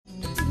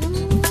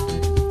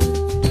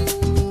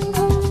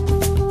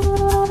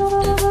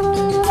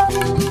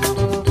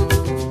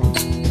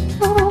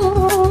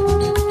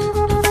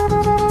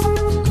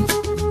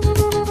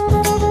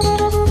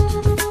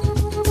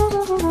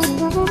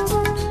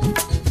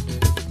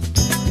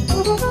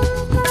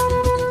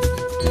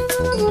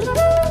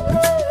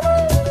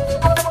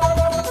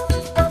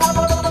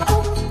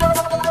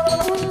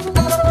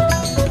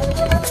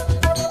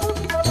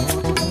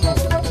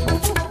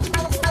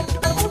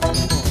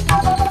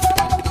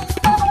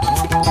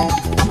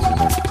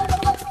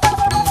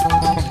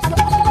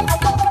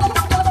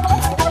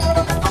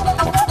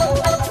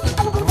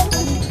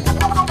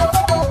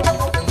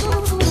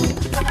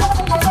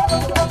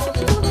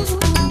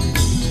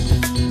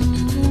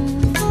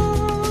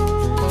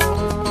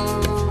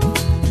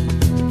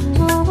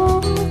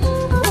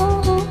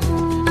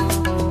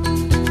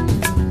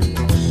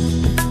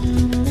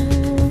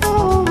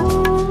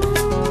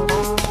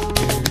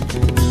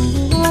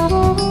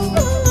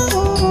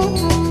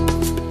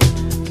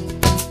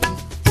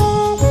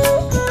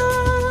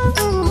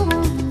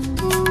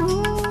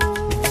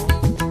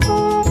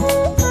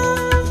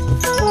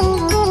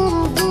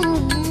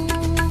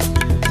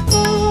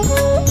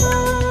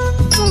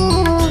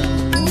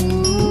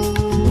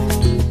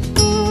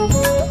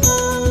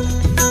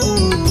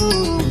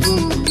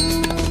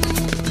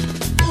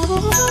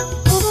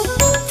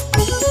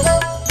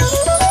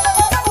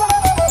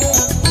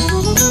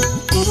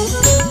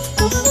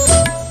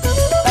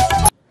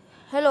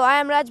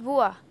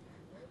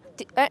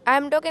I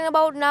am talking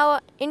about now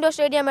indoor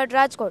stadium at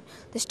Rajkot.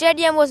 The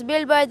stadium was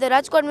built by the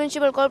Rajkot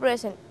Municipal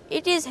Corporation.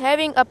 It is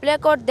having a play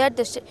court that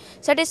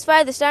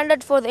satisfy the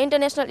standard for the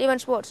international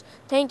event sports.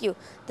 Thank you.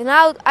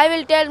 Now I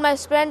will tell my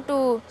friend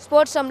to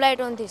sport some light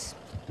on this.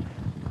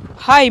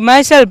 Hi,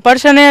 myself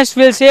Parsanas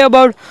will say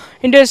about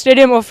Inter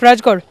Stadium of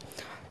Rajkot.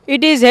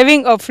 It is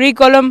having a free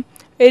column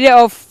area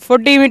of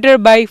 40 meter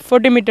by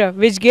 40 meter,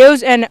 which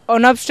gives an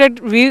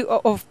unobstructed view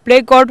of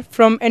play court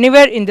from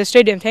anywhere in the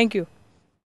stadium. Thank you.